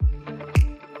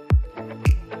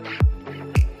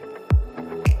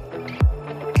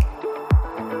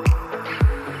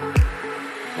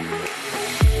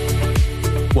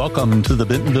Welcome to the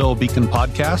Bentonville Beacon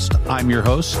Podcast. I'm your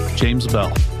host, James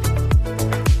Bell.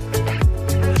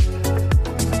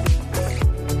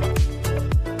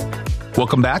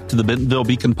 Welcome back to the Bentonville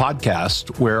Beacon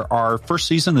Podcast, where our first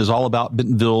season is all about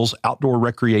Bentonville's outdoor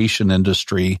recreation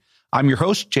industry. I'm your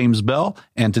host, James Bell,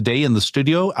 and today in the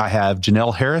studio, I have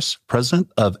Jeanelle Harris,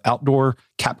 president of Outdoor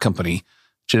Cap Company.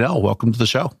 Jeanelle, welcome to the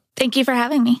show. Thank you for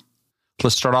having me.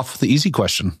 Let's start off with the easy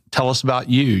question. Tell us about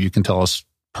you. You can tell us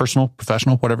personal,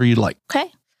 professional, whatever you'd like. Okay.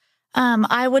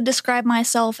 I would describe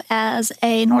myself as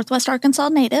a Northwest Arkansas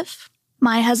native.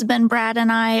 My husband, Brad, and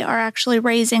I are actually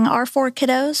raising our 4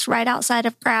 kiddos right outside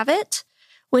of Gravette,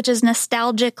 which is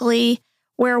nostalgically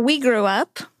where we grew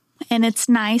up. And it's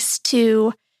nice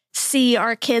to see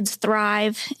our kids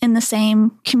thrive in the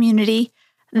same community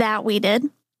that we did.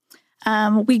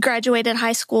 We graduated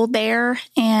high school there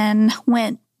and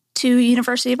went to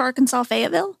University of Arkansas,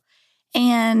 Fayetteville.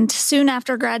 And soon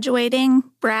after graduating,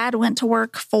 Brad went to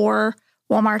work for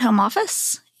Walmart Home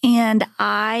Office, and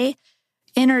I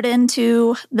entered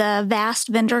into the vast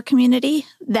vendor community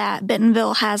that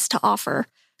Bentonville has to offer.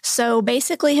 So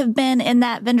basically have been in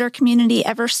that vendor community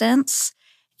ever since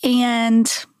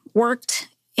and worked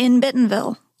in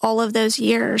Bentonville all of those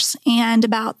years. And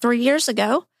about 3 years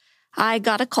ago, I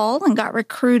got a call and got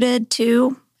recruited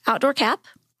to Outdoor Cap.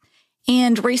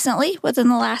 And recently, within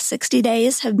the last 60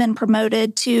 days, have been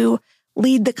promoted to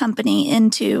lead the company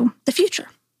into the future.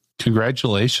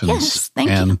 Congratulations. Yes, thank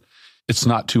you. And it's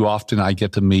not too often I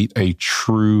get to meet a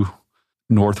true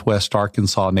Northwest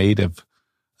Arkansas native.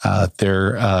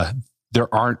 There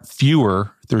aren't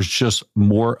fewer. There's just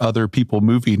more other people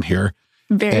moving here.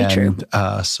 Very true.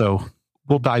 So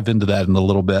we'll dive into that in a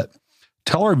little bit.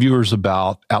 Tell our viewers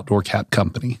about Outdoor Cap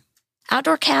Company.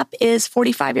 Outdoor Cap is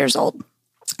 45 years old.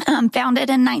 Founded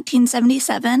in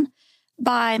 1977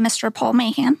 by Mr. Paul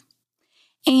Mahan.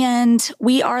 And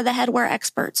we are the headwear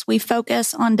experts. We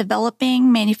focus on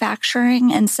developing,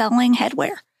 manufacturing, and selling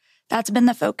headwear. That's been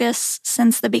the focus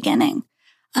since the beginning.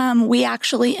 We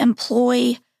actually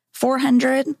employ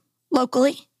 400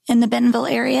 locally in the Bentonville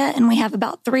area, and we have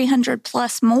about 300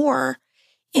 plus more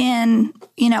in,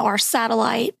 our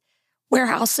satellite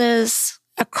warehouses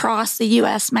across the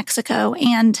U.S., Mexico,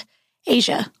 and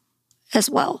Asia as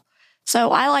well.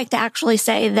 So I like to actually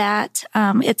say that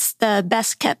it's the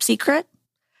best kept secret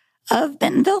of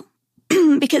Bentonville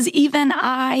because even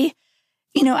I,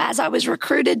 as I was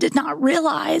recruited, did not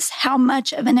realize how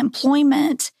much of an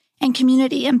employment and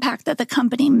community impact that the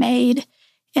company made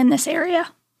in this area.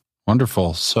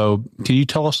 Wonderful. So can you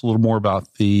tell us a little more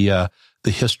about the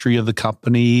history of the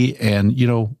company and,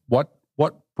 what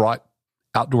brought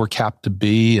Outdoor Cap to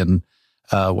be and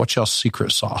what's y'all's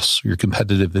secret sauce, your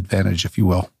competitive advantage, if you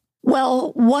will?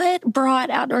 Well, what brought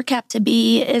Outdoor Cap to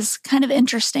be is kind of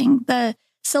interesting. The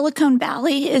Silicon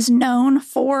Valley is known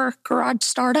for garage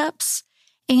startups,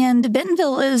 and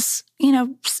Bentonville is,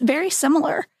 very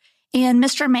similar. And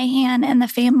Mr. Mahan and the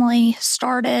family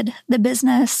started the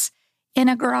business in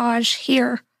a garage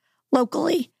here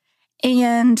locally.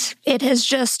 And it has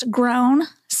just grown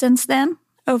since then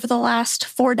over the last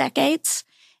 4 decades.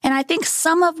 And I think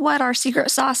some of what our secret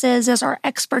sauce is our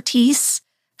expertise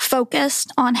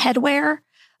focused on headwear,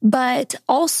 but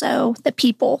also the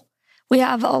people. We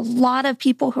have a lot of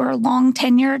people who are long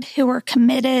tenured, who are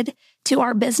committed to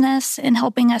our business and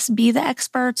helping us be the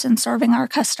experts and serving our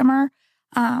customer.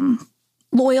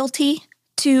 Loyalty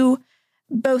to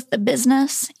both the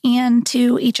business and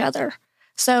to each other.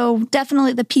 So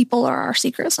definitely the people are our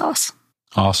secret sauce.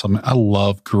 Awesome. I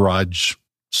love garage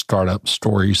startup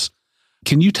stories.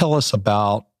 Can you tell us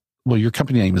about, your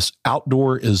company name is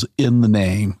Outdoor is in the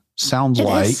name. Sounds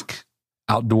like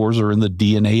outdoors are in the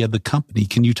DNA of the company.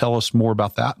 Can you tell us more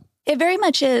about that? It very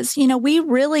much is. We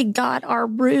really got our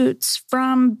roots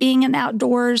from being in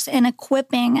outdoors and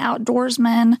equipping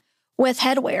outdoorsmen with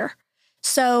headwear.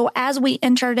 So as we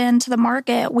entered into the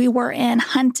market, we were in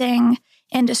hunting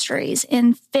industries,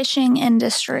 in fishing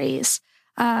industries,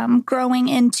 growing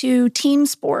into team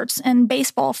sports and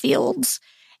baseball fields,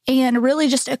 and really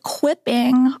just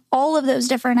equipping all of those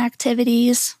different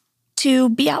activities to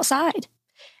be outside.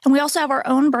 And we also have our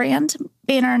own brand,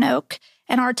 Banner and Oak,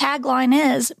 and our tagline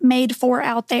is made for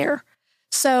out there.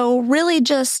 So really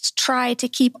just try to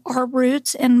keep our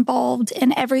roots involved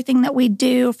in everything that we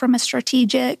do from a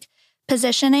strategic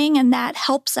positioning, and that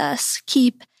helps us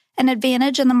keep an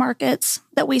advantage in the markets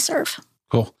that we serve.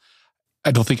 Cool. I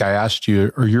don't think I asked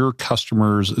you, are your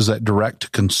customers, is that direct to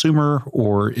consumer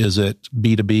or is it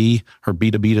B2B or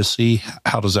B2B2C?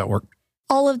 How does that work?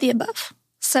 All of the above.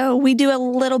 So we do a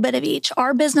little bit of each.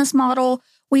 Our business model,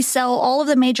 we sell all of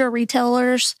the major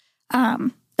retailers,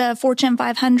 the the Fortune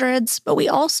 500s, but we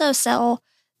also sell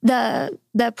the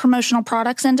promotional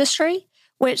products industry,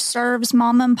 which serves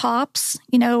mom and pops,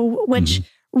 which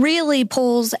really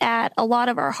pulls at a lot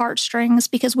of our heartstrings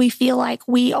because we feel like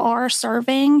we are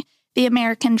serving the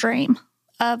American dream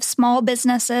of small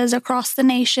businesses across the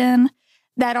nation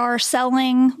that are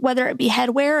selling, whether it be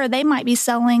headwear or they might be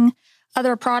selling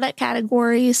other product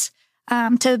categories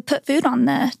to put food on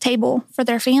the table for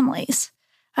their families.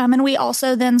 And we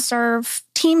also then serve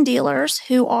team dealers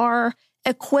who are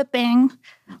equipping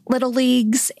little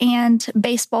leagues and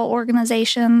baseball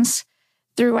organizations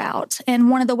throughout. And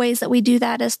one of the ways that we do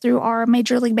that is through our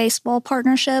Major League Baseball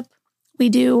partnership. We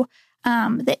do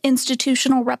the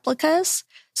institutional replicas.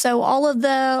 So all of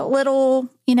the little,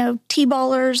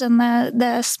 T-ballers and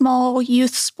the small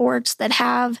youth sports that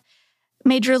have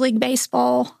Major League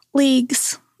Baseball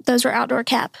leagues, those are outdoor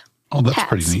cap. Oh, that's hats.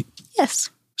 pretty neat.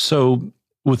 Yes. So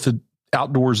with the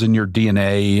outdoors in your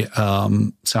DNA,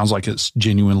 sounds like it's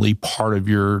genuinely part of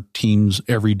your team's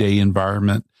everyday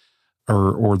environment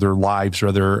or their lives,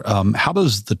 rather. How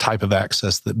does the type of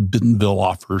access that Bentonville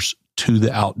offers to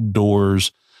the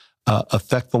outdoors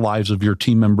affect the lives of your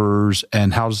team members,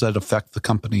 and how does that affect the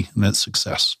company and its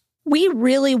success? We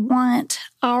really want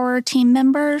our team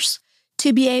members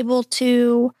to be able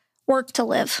to work to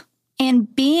live.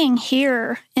 And being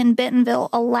here in Bentonville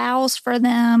allows for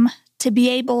them to be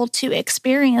able to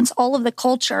experience all of the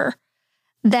culture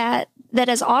that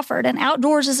is offered. And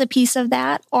outdoors is a piece of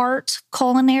that. Art,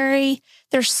 culinary.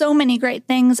 There's so many great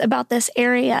things about this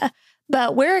area.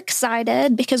 But we're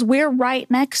excited because we're right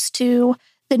next to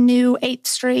the new 8th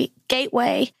Street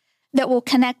Gateway that will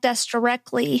connect us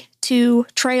directly to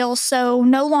trails. So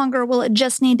no longer will it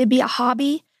just need to be a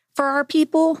hobby for our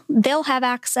people. They'll have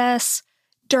access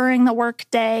during the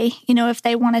workday, if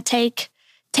they want to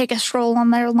take a stroll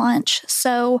on their lunch.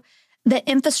 So the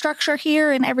infrastructure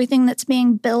here and everything that's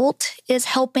being built is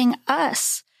helping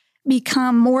us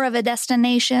become more of a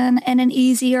destination and an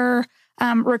easier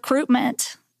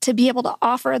recruitment to be able to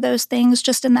offer those things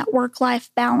just in that work-life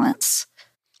balance.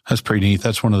 That's pretty neat.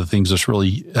 That's one of the things that's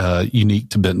really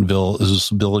unique to Bentonville is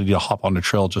this ability to hop on a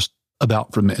trail just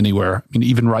about from anywhere. I mean,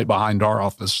 even right behind our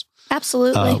office.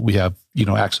 Absolutely. We have,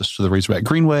 access to the Razorback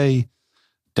Greenway.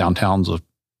 Downtown's a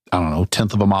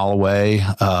 10th of a mile away.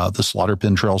 The Slaughter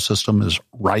Pen Trail system is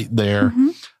right there.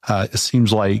 It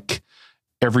seems like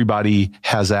everybody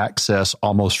has access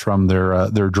almost from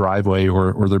their driveway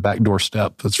or their back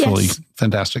doorstep. That's really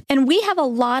fantastic. And we have a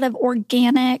lot of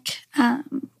organic,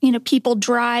 people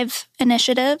drive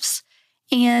initiatives.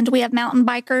 And we have mountain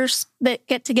bikers that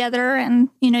get together and,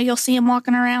 you'll see them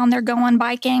walking around. They're going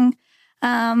biking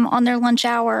on their lunch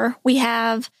hour. We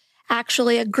have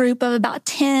actually a group of about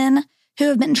 10 who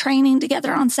have been training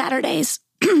together on Saturdays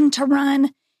to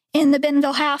run in the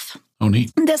Bentonville Half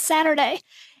this Saturday.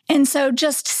 And so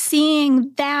just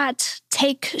seeing that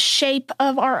take shape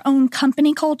of our own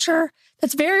company culture,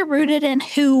 that's very rooted in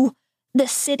who the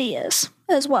city is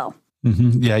as well.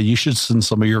 Yeah, you should send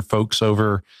some of your folks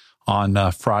over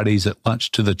on Fridays at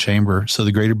lunch to the Chamber. So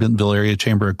the Greater Bentonville Area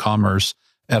Chamber of Commerce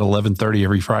at 11:30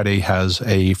 every Friday has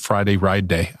a Friday ride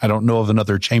day. I don't know of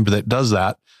another chamber that does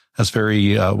that. That's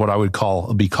very what I would call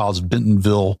a because of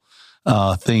Bentonville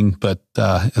thing, but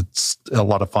it's a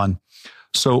lot of fun.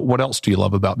 So what else do you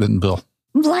love about Bentonville?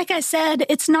 Like I said,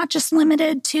 it's not just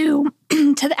limited to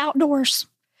the outdoors.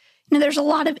 There's a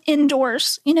lot of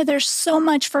indoors. There's so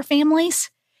much for families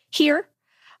here,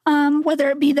 whether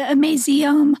it be the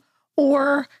Amazeum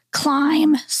or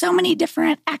climb, so many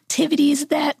different activities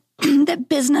that that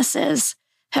businesses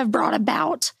have brought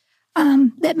about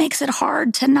that makes it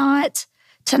hard to not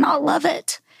love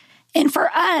it. And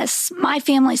for us, my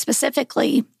family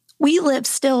specifically, we live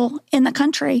still in the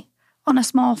country on a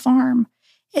small farm.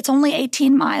 It's only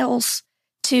 18 miles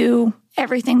to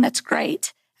everything that's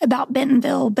great about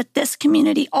Bentonville, but this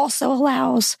community also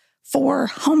allows for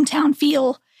hometown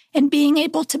feel and being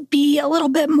able to be a little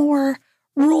bit more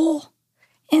rural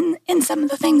in some of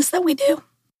the things that we do.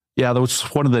 Yeah,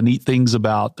 that's one of the neat things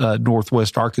about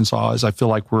Northwest Arkansas is I feel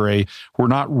like we're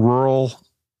not rural.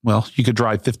 Well, you could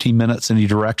drive 15 minutes any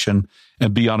direction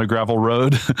and be on a gravel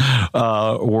road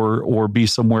or be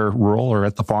somewhere rural or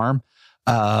at the farm.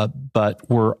 But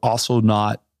we're also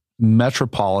not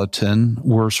metropolitan.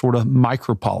 We're sort of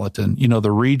micropolitan.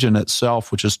 The region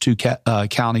itself, which is two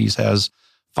counties, has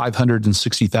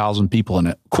 560,000 people in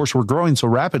it. Of course, we're growing so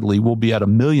rapidly, we'll be at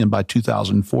 1 million by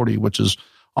 2040, which is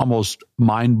almost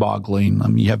mind-boggling. I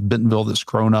mean, you have Bentonville that's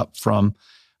grown up from,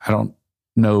 I don't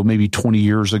know, maybe 20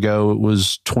 years ago, it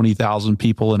was 20,000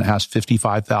 people and it has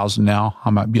 55,000 now. I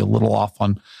might be a little off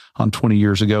on 20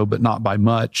 years ago, but not by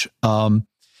much.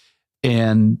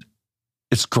 And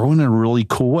it's growing in a really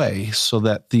cool way so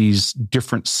that these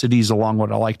different cities along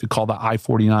what I like to call the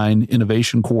I-49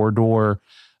 Innovation Corridor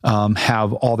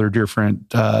have all their different,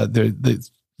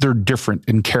 they're different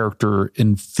in character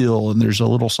and feel, and there's a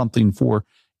little something for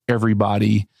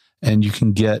everybody, and you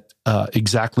can get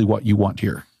exactly what you want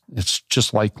here. It's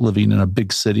just like living in a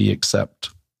big city,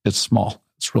 except it's small.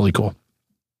 It's really cool.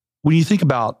 When you think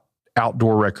about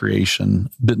outdoor recreation,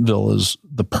 Bentonville is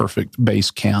the perfect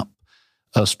base camp,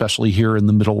 especially here in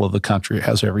the middle of the country. It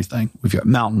has everything. We've got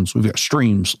mountains, we've got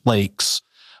streams, lakes,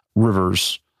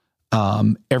 rivers,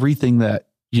 everything that,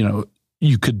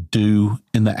 you could do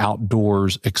in the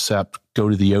outdoors except go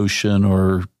to the ocean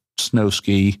or snow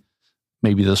ski.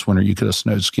 Maybe this winter you could have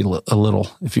snow skied a little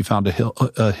if you found a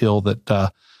hill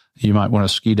that you might want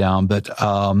to ski down. But,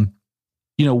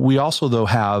 we also, though,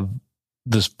 have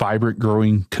this vibrant,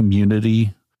 growing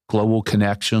community, global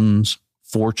connections,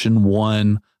 Fortune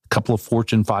 1, a couple of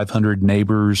Fortune 500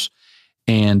 neighbors,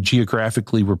 and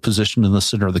geographically we're positioned in the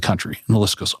center of the country. And the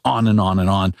list goes on and on and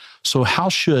on. So how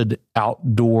should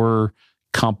outdoor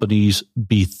companies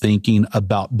be thinking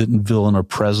about Bentonville and a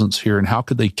presence here, and how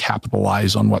could they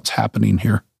capitalize on what's happening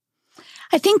here?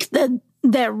 I think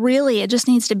that really it just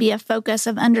needs to be a focus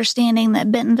of understanding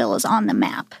that Bentonville is on the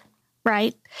map,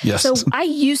 right? Yes. So I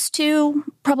used to,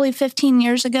 probably 15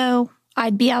 years ago,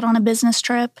 I'd be out on a business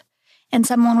trip and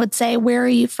someone would say, "Where are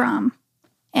you from?"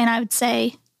 And I would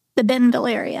say, "The Bentonville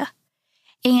area."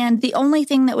 And the only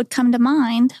thing that would come to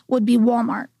mind would be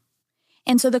Walmart.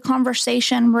 And so the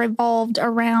conversation revolved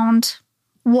around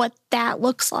what that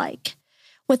looks like.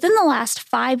 Within the last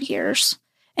 5 years,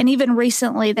 and even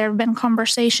recently, there have been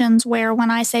conversations where when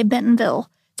I say Bentonville,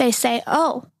 they say,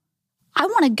 "Oh, I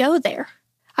want to go there.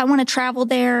 I want to travel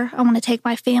there. I want to take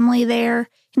my family there."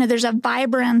 There's a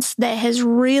vibrance that has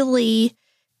really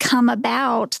come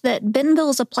about that Bentonville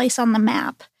is a place on the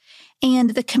map. And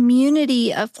the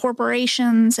community of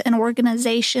corporations and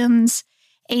organizations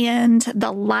and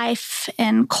the life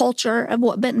and culture of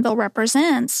what Bentonville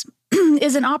represents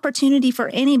is an opportunity for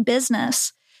any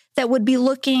business that would be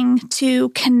looking to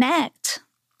connect,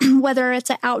 whether it's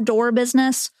an outdoor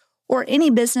business or any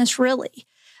business really.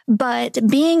 But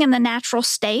being in the natural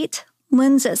state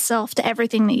lends itself to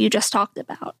everything that you just talked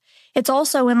about. It's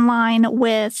also in line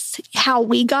with how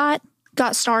we got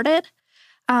started.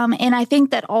 And I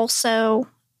think that also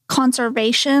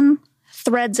conservation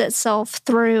threads itself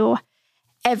through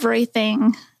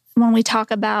everything when we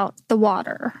talk about the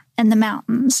water and the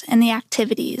mountains and the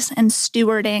activities and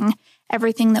stewarding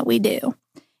everything that we do.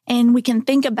 And we can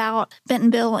think about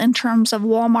Bentonville in terms of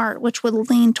Walmart, which would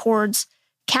lean towards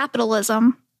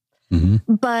capitalism.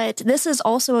 Mm-hmm. But this is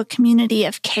also a community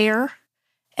of care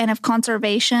and of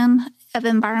conservation, of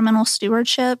environmental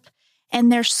stewardship.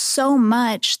 And there's so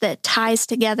much that ties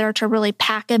together to really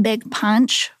pack a big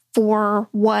punch for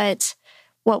what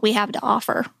we have to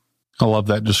offer. I love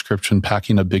that description,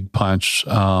 packing a big punch.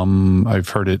 I've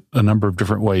heard it a number of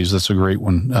different ways. That's a great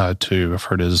one, too. I've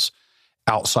heard it as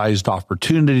outsized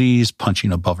opportunities,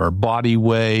 punching above our body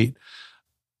weight.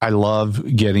 I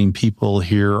love getting people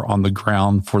here on the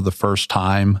ground for the first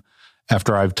time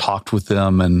after I've talked with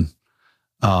them. And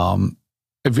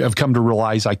I've come to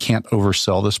realize I can't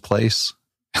oversell this place.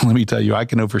 And let me tell you, I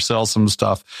can oversell some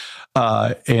stuff.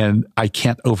 And I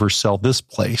can't oversell this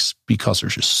place because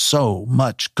there's just so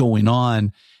much going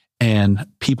on. And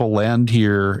people land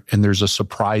here and there's a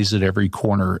surprise at every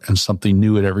corner and something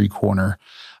new at every corner.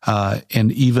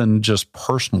 And even just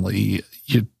personally,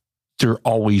 there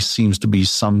always seems to be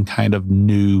some kind of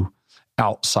new,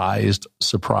 outsized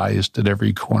surprise at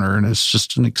every corner. And it's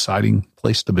just an exciting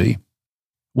place to be.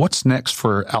 What's next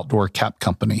for Outdoor Cap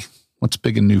Company? What's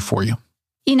big and new for you?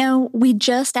 We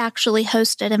just actually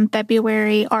hosted in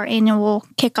February our annual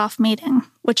kickoff meeting,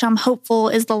 which I'm hopeful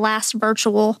is the last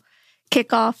virtual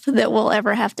kickoff that we'll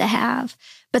ever have to have.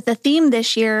 But the theme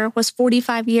this year was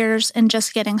 45 years and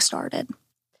just getting started.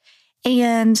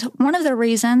 And one of the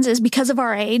reasons is because of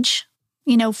our age.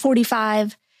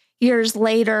 45 years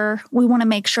later, we want to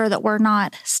make sure that we're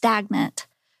not stagnant.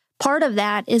 Part of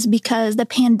that is because the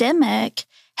pandemic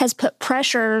has put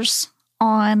pressures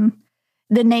on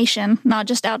the nation, not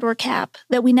just Outdoor Cap,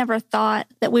 that we never thought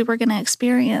that we were going to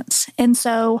experience. And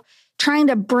so trying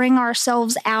to bring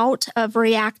ourselves out of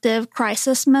reactive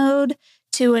crisis mode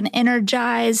to an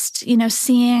energized,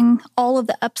 seeing all of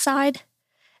the upside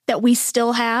that we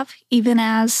still have, even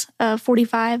as a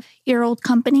 45-year-old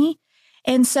company.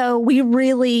 And so we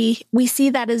see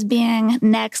that as being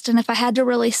next. And if I had to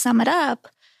really sum it up,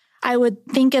 I would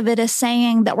think of it as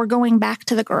saying that we're going back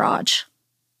to the garage.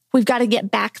 we've got to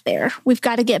get back there. We've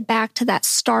got to get back to that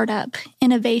startup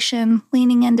innovation,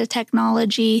 leaning into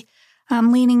technology,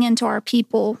 leaning into our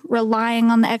people, relying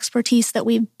on the expertise that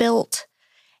we've built,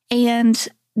 and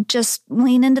just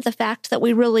lean into the fact that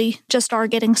we really just are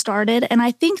getting started. And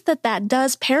I think that that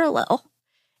does parallel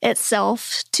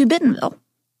itself to Bentonville.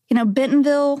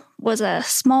 Bentonville was a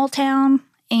small town,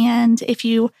 and if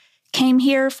you came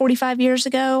here 45 years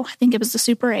ago, I think it was the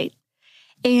Super 8.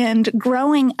 And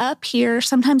growing up here,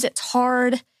 sometimes it's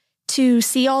hard to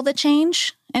see all the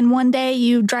change. And one day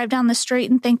you drive down the street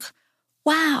and think,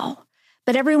 wow.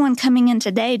 But everyone coming in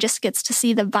today just gets to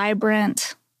see the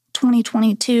vibrant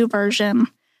 2022 version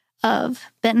of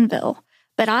Bentonville.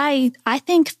 But I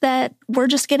think that we're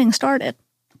just getting started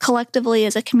collectively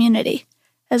as a community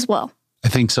as well. I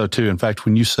think so too. In fact,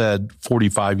 when you said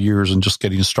 45 years and just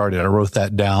getting started, I wrote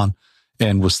that down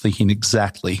and was thinking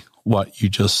exactly what you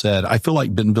just said. I feel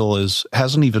like Bentonville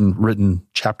hasn't even written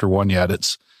chapter 1 yet.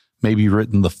 It's maybe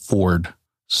written the Ford.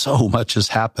 So much has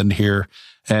happened here.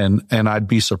 And I'd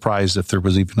be surprised if there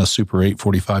was even a Super 8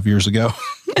 45 years ago.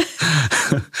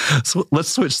 So let's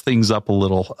switch things up a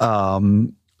little.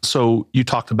 So you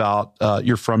talked about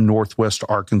you're from Northwest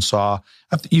Arkansas.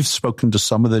 You've spoken to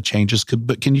some of the changes,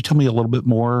 but can you tell me a little bit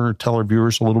more, or tell our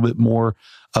viewers a little bit more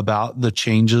about the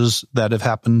changes that have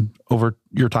happened over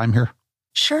your time here?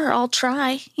 Sure, I'll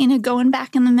try. Going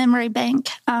back in the memory bank,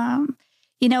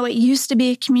 it used to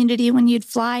be a community when you'd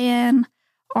fly in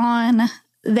on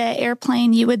the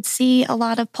airplane, you would see a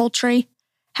lot of poultry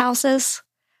houses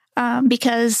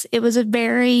because it was a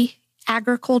very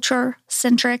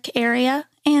agriculture-centric area.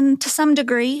 And to some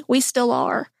degree, we still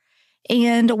are.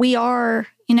 And we are,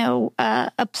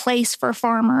 a place for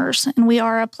farmers, and we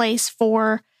are a place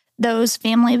for those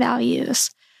family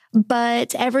values.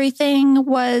 But everything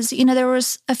was, there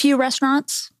was a few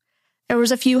restaurants, there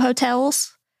was a few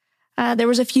hotels, there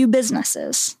was a few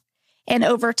businesses. And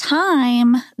over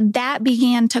time, that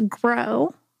began to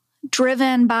grow,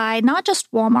 driven by not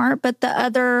just Walmart, but the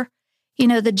other,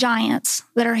 the giants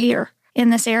that are here in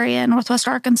this area in Northwest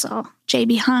Arkansas,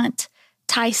 J.B. Hunt,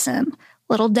 Tyson,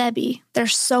 Little Debbie.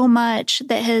 There's so much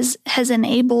that has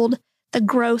enabled the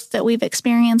growth that we've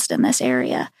experienced in this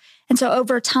area. And so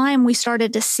over time, we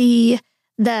started to see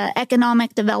the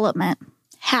economic development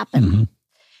happen. Mm-hmm.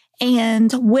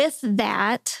 And with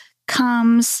that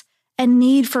comes a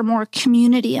need for more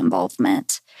community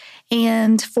involvement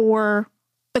and for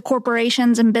the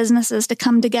corporations and businesses to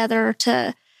come together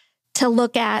to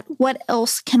look at what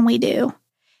else can we do.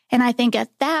 And I think at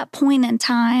that point in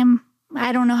time,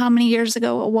 I don't know how many years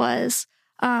ago it was,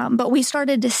 but we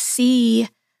started to see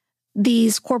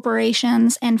these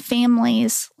corporations and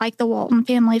families like the Walton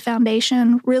Family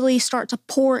Foundation really start to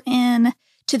pour in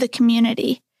to the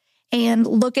community and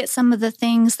look at some of the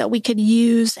things that we could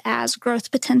use as growth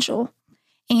potential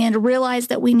and realize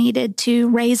that we needed to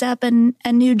raise up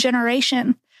a new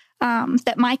generation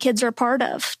that my kids are part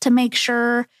of to make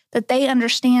sure that they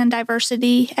understand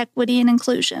diversity, equity, and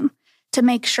inclusion, to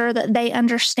make sure that they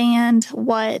understand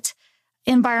what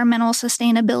environmental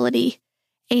sustainability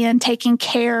and taking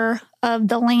care of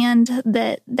the land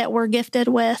that we're gifted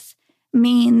with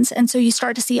means. And so you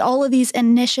start to see all of these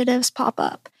initiatives pop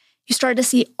up. You start to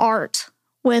see art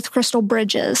with crystal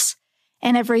bridges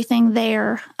and everything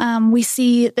there. We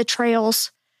see the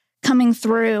trails coming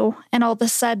through, and all of a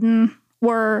sudden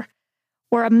we're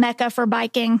a mecca for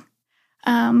biking.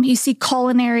 You see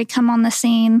culinary come on the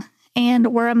scene,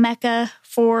 and we're a mecca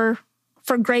for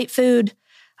great food.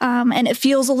 And it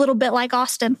feels a little bit like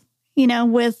Austin,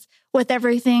 with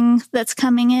everything that's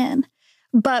coming in.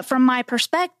 But from my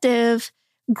perspective,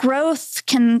 growth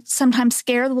can sometimes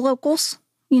scare the locals.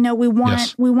 We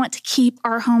want to keep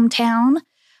our hometown,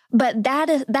 but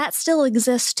that still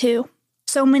exists too.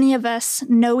 So many of us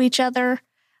know each other.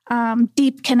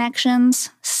 Deep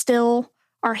connections still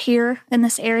are here in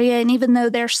this area. And even though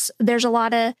there's a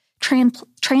lot of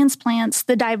transplants,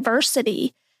 the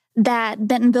diversity that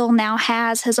Bentonville now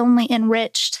has only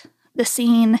enriched the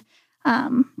scene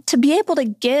to be able to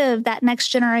give that next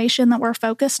generation that we're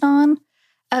focused on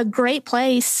a great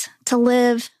place to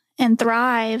live and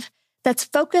thrive that's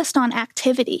focused on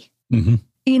activity.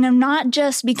 Mm-hmm. Not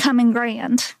just becoming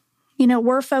grand.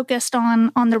 We're focused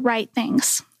on the right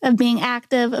things of being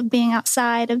active, of being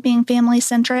outside, of being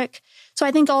family-centric. So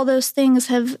I think all those things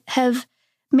have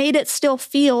made it still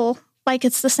feel like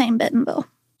it's the same Bentonville.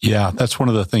 Yeah, that's one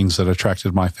of the things that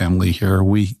attracted my family here.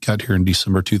 We got here in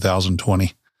December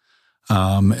 2020.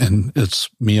 And it's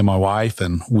me and my wife,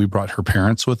 and we brought her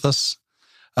parents with us.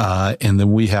 And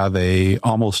then we have a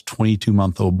almost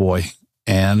 22-month-old boy.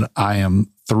 And I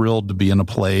am thrilled to be in a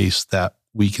place that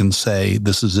we can say,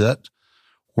 this is it.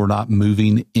 We're not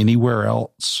moving anywhere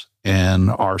else.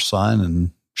 And our son,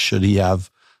 and should he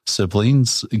have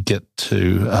siblings, get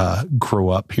to grow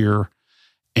up here.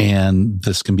 And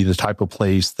this can be the type of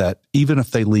place that even if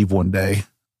they leave one day,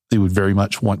 they would very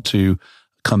much want to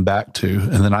come back to.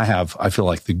 And then I feel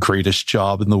like the greatest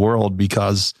job in the world,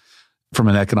 because from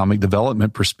an economic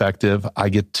development perspective, I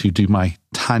get to do my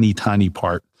tiny, tiny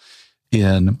part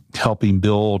in helping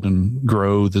build and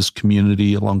grow this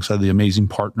community alongside the amazing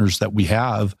partners that we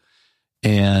have,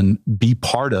 and be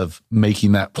part of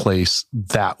making that place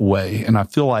that way. And I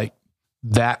feel like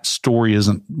that story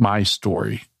isn't my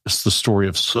story. It's the story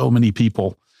of so many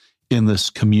people in this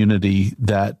community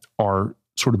that are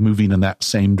sort of moving in that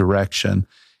same direction,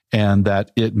 and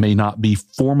that it may not be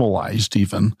formalized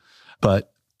even,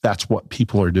 but that's what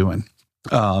people are doing.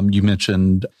 You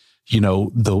mentioned,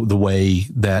 the way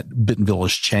that Bentonville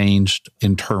has changed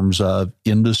in terms of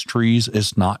industries.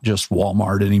 It's not just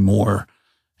Walmart anymore.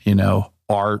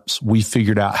 Arts, we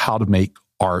figured out how to make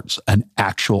arts an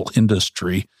actual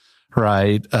industry,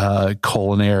 right?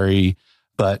 Culinary,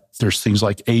 but there's things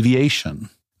like aviation.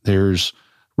 There's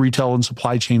retail and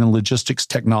supply chain and logistics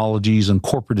technologies and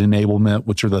corporate enablement,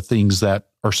 which are the things that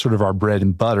are sort of our bread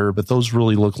and butter, but those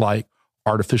really look like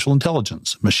artificial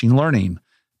intelligence, machine learning,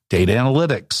 data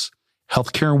analytics,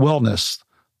 healthcare and wellness.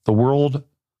 The world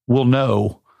will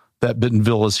know that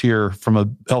Bentonville is here from a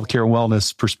healthcare and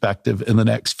wellness perspective in the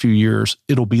next few years.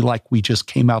 It'll be like we just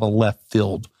came out of left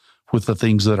field with the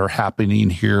things that are happening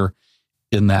here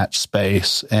in that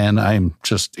space. And I'm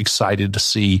just excited to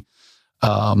see,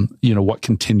 what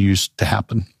continues to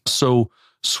happen. So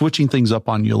switching things up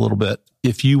on you a little bit,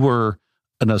 if you were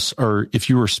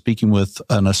speaking with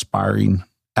an aspiring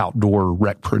outdoor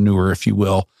recpreneur, if you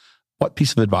will, what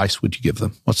piece of advice would you give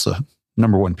them? What's the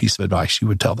number one piece of advice you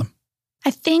would tell them? I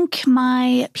think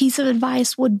my piece of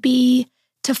advice would be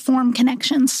to form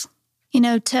connections,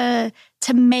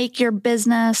 to make your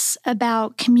business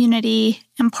about community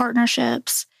and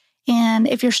partnerships. And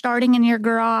if you're starting in your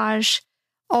garage,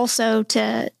 also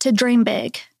to dream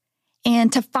big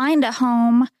and to find a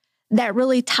home that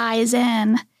really ties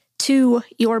in to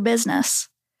your business.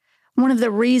 One of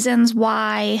the reasons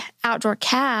why Outdoor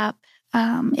Cap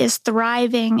is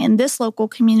thriving in this local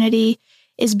community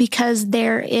is because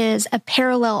there is a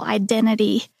parallel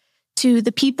identity to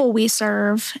the people we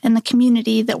serve and the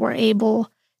community that we're able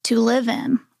to live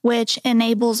in, which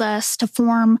enables us to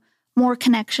form more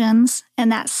connections,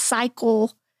 and that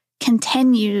cycle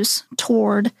continues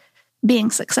toward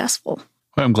being successful.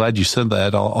 Well, I'm glad you said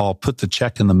that. I'll put the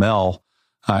check in the mail.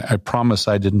 I promise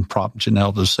I didn't prompt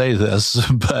Jeanelle to say this,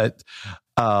 but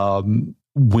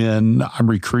when I'm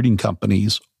recruiting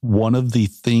companies, one of the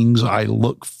things I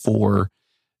look for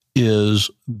is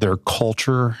their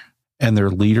culture and their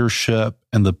leadership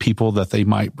and the people that they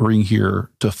might bring here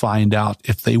to find out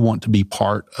if they want to be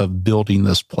part of building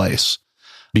this place,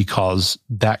 because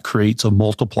that creates a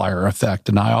multiplier effect.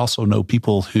 And I also know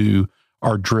people who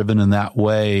are driven in that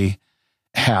way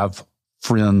have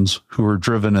friends who are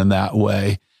driven in that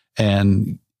way.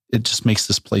 And it just makes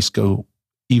this place go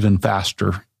even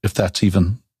faster, if that's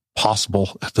even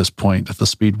possible at this point, at the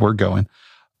speed we're going.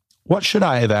 What should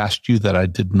I have asked you that I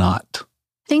did not?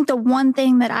 I think the one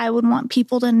thing that I would want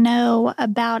people to know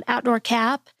about Outdoor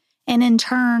Cap, and in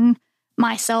turn,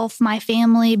 myself, my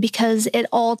family, because it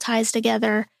all ties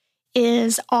together,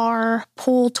 is our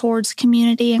pull towards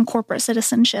community and corporate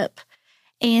citizenship.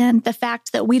 And the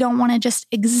fact that we don't want to just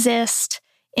exist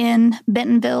in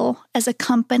Bentonville as a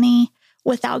company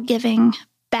without giving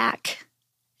back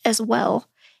as well.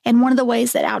 And one of the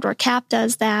ways that Outdoor Cap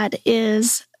does that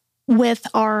is with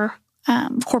our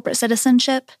corporate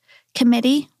citizenship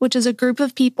committee, which is a group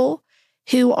of people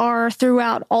who are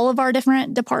throughout all of our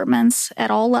different departments at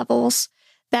all levels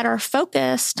that are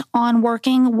focused on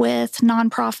working with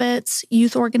nonprofits,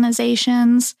 youth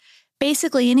organizations,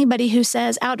 basically anybody who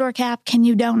says, Outdoor Cap, can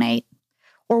you donate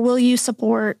or will you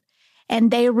support? And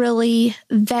they really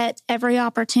vet every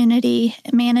opportunity,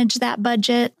 manage that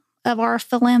budget of our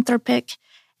philanthropic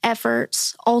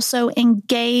efforts, also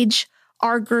engage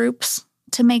our groups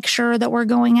to make sure that we're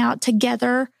going out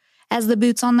together as the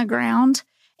boots on the ground.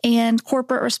 And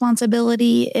corporate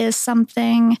responsibility is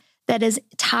something that is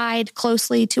tied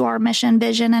closely to our mission,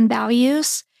 vision, and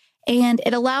values. And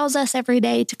it allows us every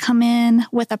day to come in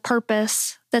with a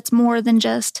purpose that's more than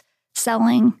just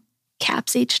selling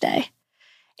caps each day.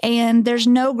 And there's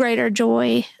no greater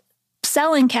joy.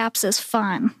 Selling caps is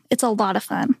fun. It's a lot of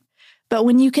fun. But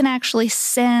when you can actually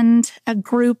send a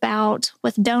group out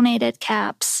with donated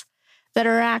caps that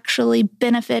are actually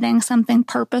benefiting something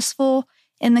purposeful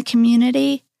in the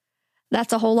community,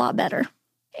 that's a whole lot better.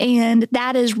 And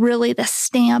that is really the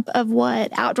stamp of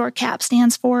what Outdoor Cap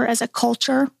stands for as a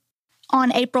culture.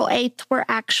 On April 8th, we're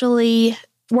actually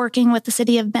working with the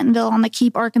city of Bentonville on the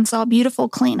Keep Arkansas Beautiful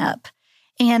cleanup.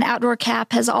 And Outdoor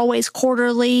Cap has always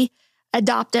quarterly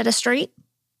adopted a street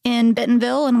in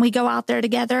Bentonville, and we go out there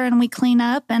together and we clean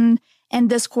up. And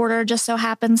this quarter just so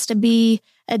happens to be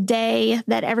a day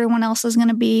that everyone else is going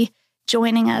to be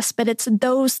joining us. But it's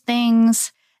those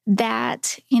things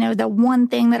that, the one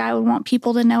thing that I would want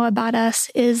people to know about us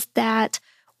is that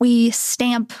we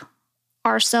stamp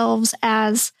ourselves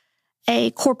as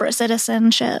a corporate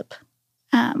citizenship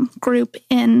group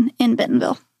in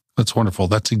Bentonville. That's wonderful.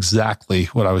 That's exactly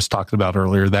what I was talking about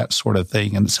earlier, that sort of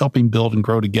thing. And it's helping build and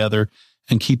grow together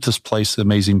and keep this place the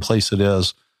amazing place it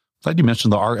is. Glad you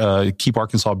mentioned the Keep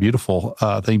Arkansas Beautiful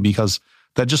thing, because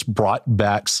that just brought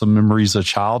back some memories of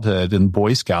childhood and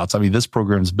Boy Scouts. I mean, this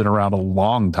program's been around a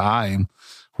long time.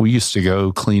 We used to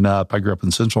go clean up. I grew up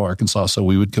in Central Arkansas, so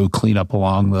we would go clean up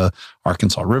along the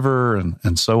Arkansas River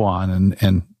and so on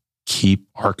and keep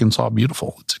Arkansas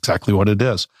beautiful. It's exactly what it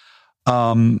is.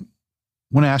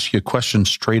 I want to ask you a question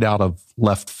straight out of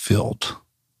left field.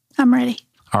 I'm ready.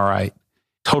 All right.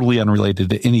 Totally unrelated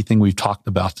to anything we've talked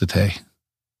about today.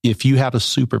 If you had a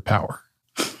superpower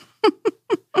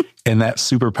and that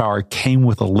superpower came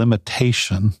with a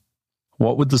limitation,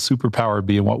 what would the superpower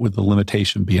be and what would the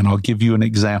limitation be? And I'll give you an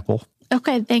example.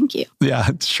 Okay, thank you. Yeah,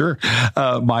 sure.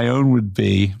 My own would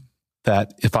be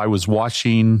that if I was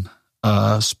watching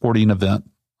a sporting event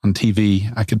on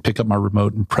TV, I could pick up my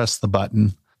remote and press the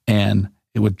button and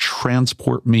it would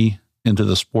transport me into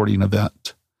the sporting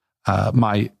event.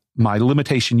 My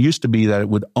limitation used to be that it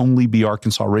would only be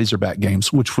Arkansas Razorback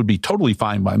games, which would be totally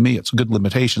fine by me. It's a good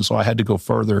limitation, so I had to go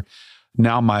further.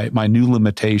 Now my new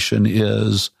limitation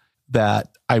is that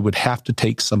I would have to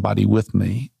take somebody with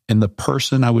me, and the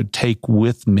person I would take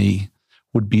with me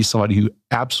would be somebody who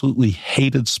absolutely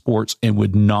hated sports and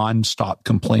would nonstop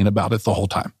complain about it the whole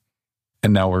time.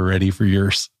 And now we're ready for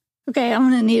yours. Okay, I'm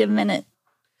going to need a minute.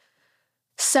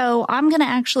 So I'm going to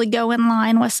actually go in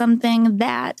line with something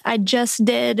that I just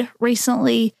did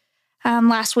recently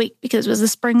last week, because it was the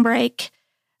spring break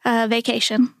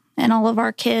vacation and all of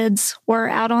our kids were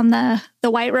out on the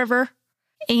White River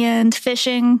and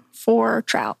fishing for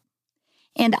trout.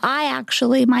 And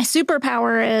my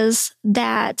superpower is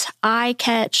that I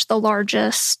catch the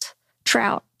largest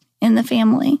trout in the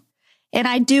family. And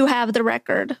I do have the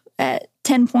record at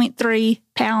 10.3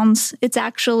 pounds. It's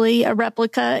actually a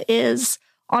replica is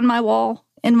on my wall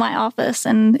in my office,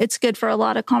 and it's good for a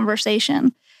lot of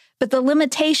conversation. But the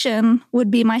limitation would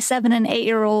be my 7 and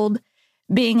 8-year-old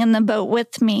being in the boat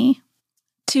with me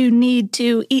to need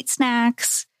to eat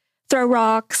snacks, throw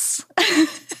rocks,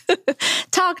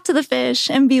 talk to the fish,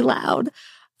 and be loud.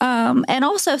 And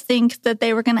also think that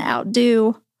they were going to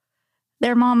outdo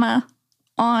their mama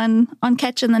on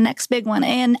catching the next big one.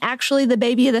 And actually, the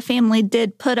baby of the family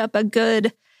did put up a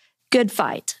good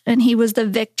fight, and he was the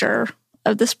victor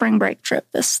of the spring break trip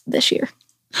this year.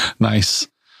 Nice.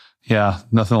 Yeah,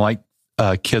 nothing like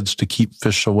kids to keep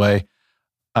fish away.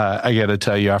 I got to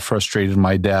tell you, I frustrated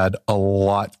my dad a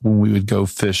lot when we would go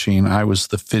fishing. I was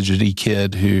the fidgety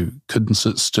kid who couldn't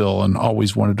sit still and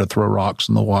always wanted to throw rocks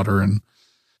in the water.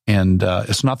 And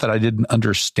it's not that I didn't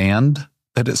understand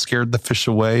that it scared the fish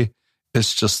away.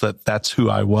 It's just that that's who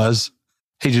I was.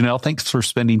 Hey, Jeanelle, thanks for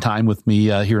spending time with me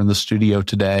here in the studio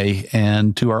today.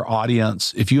 And to our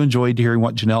audience, if you enjoyed hearing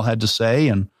what Jeanelle had to say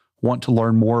and want to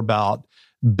learn more about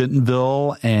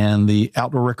Bentonville and the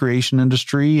outdoor recreation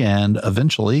industry, and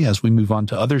eventually, as we move on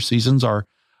to other seasons, our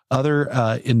other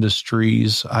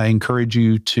industries, I encourage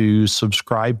you to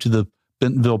subscribe to the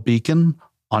Bentonville Beacon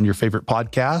on your favorite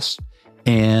podcast.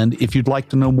 And if you'd like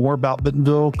to know more about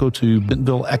Bentonville, go to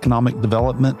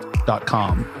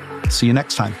bentonvilleeconomicdevelopment.com. See you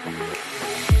next time.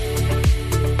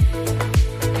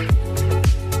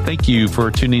 Thank you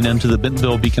for tuning in to the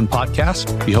Bentonville Beacon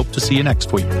podcast. We hope to see you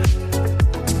next week.